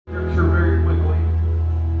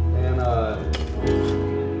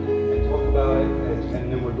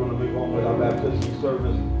baptism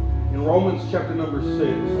service. In Romans chapter number 6,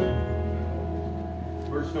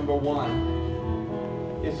 verse number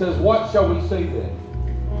 1, it says, what shall we say then?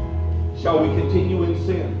 Shall we continue in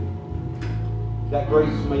sin, that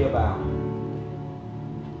grace may abound?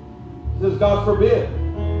 It says, God forbid.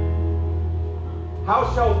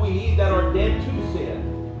 How shall we that are dead to sin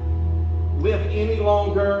live any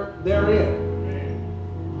longer therein?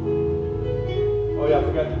 Oh yeah, I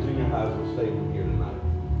forgot the junior highs were staying here tonight.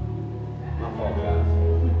 My fault, guys.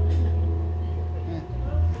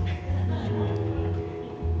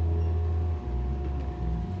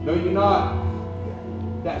 Know you not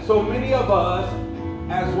that so many of us,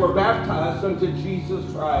 as were baptized unto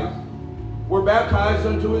Jesus Christ, were baptized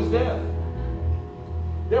unto his death.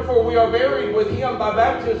 Therefore we are buried with him by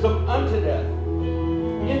baptism unto death,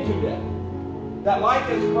 into death. That like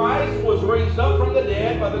as Christ was raised up from the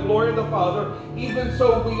dead by the glory of the Father, even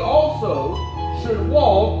so we also should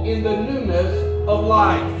walk in the newness of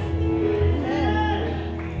life.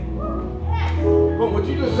 But would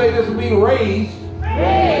you just say this, being raised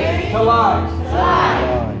to life?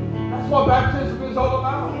 That's what baptism is all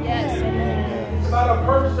about. Yes. It's about a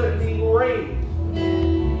person being raised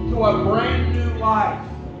to a brand new life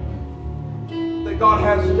that God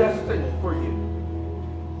has destined for you.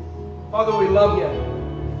 Father, we love you.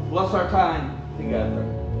 Bless our time together.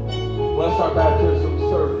 Bless our baptism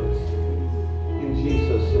service. In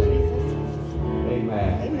Jesus' name.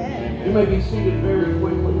 Amen. Amen. You may be seated very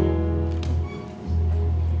quickly.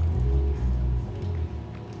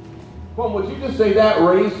 Well, would you just say that?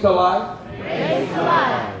 Raised to life? Raised to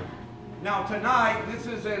life. Now tonight, this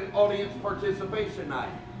is an audience participation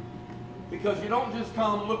night. Because you don't just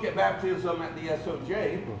come look at baptism at the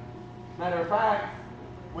SOJ. Matter of fact,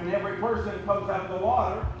 when every person comes out of the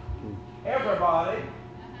water, everybody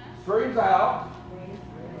screams out,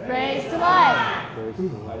 Raised to life.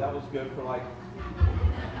 That was good for like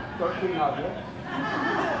 13 of you.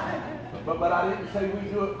 But I didn't say we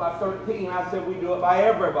do it by 13. I said we do it by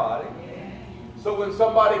everybody. So when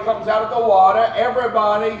somebody comes out of the water,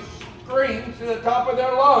 everybody screams to the top of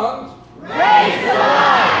their lungs, Raised to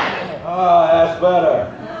life. ah, that's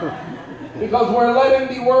better. Because we're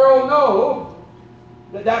letting the world know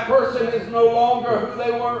that that person is no longer who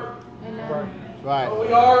they were. Amen. Right. But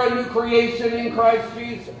we are a new creation in Christ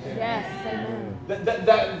Jesus. Yes. Amen.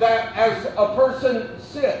 That as a person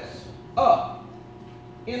sits up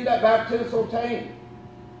in that baptismal tank,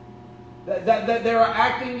 that they're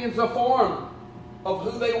acting as a form of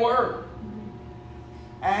who they were.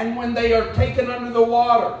 And when they are taken under the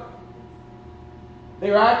water,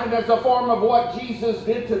 they're acting as a form of what Jesus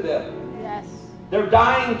did to them. Yes. They're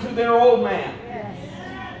dying to their old man. Yes.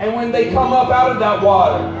 And when they come up out of that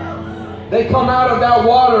water, they come out of that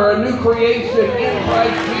water a new creation in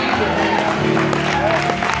Christ Jesus.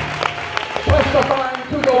 Testifying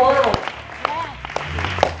to the world,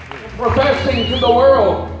 professing to the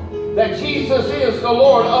world that Jesus is the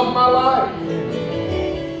Lord of my life.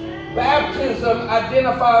 Baptism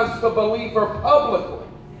identifies the believer publicly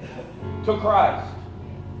to Christ.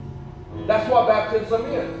 That's what baptism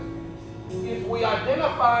is we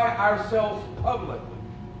identify ourselves publicly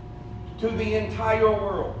to the entire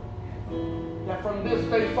world. That from this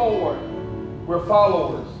day forward, we're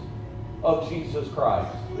followers of Jesus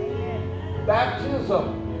Christ.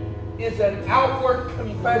 Baptism is an outward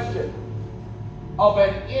confession of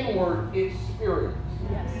an inward experience.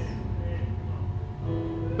 Yes.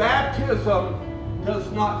 Baptism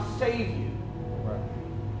does not save you.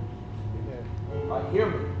 Right, hear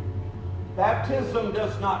me. Baptism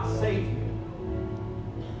does not save you.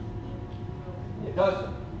 It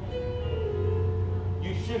doesn't.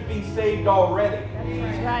 You should be saved already.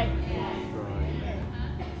 That's right.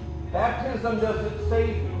 Baptism doesn't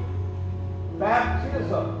save you.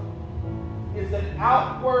 Baptism is an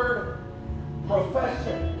outward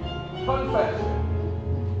confession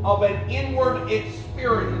of an inward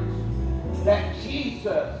experience that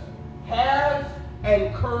Jesus has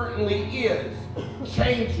and currently is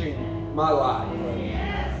changing my life.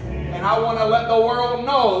 And I want to let the world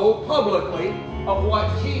know publicly of what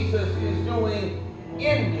Jesus is doing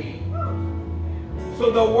in me, so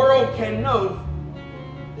the world can know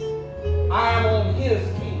I am on his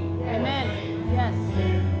team. Amen. Yes.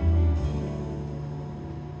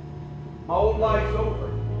 My old life's over.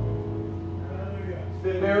 It's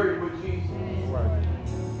been buried with Jesus.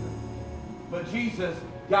 But Jesus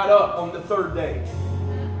got up on the third day.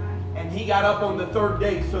 And he got up on the third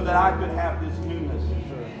day so that I could have this newness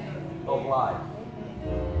of life.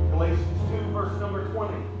 Galatians 2, verse number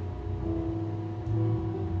 20.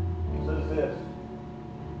 It says this.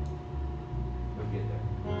 We'll get there.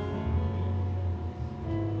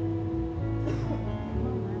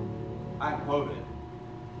 quote it,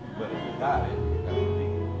 but if you got it, you're going to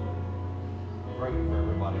read it. Great for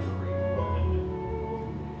everybody to read.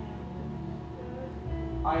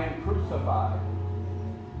 I am crucified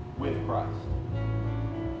with Christ.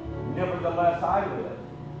 Nevertheless, I live.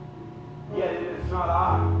 Yet it is not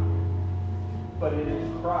I, but it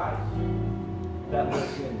is Christ that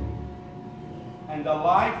lives in me. And the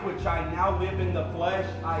life which I now live in the flesh,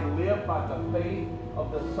 I live by the faith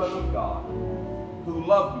of the Son of God, who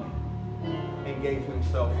loved me and gave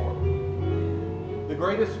himself for me. The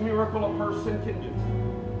greatest miracle a person can do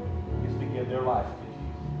is to give their life to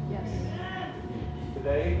Jesus. Yes.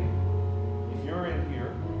 Today, if you're in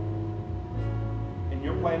here and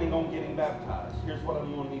you're planning on getting baptized, here's what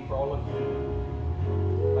I'm going to need for all of you to do.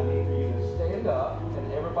 I need for you to stand up,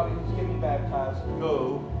 and everybody who's getting baptized,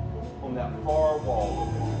 go on that far wall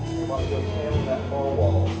over there. Everybody go stand on that far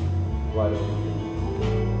wall right over here.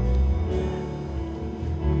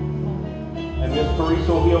 And Miss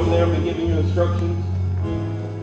Teresa will be over there and be giving you instructions.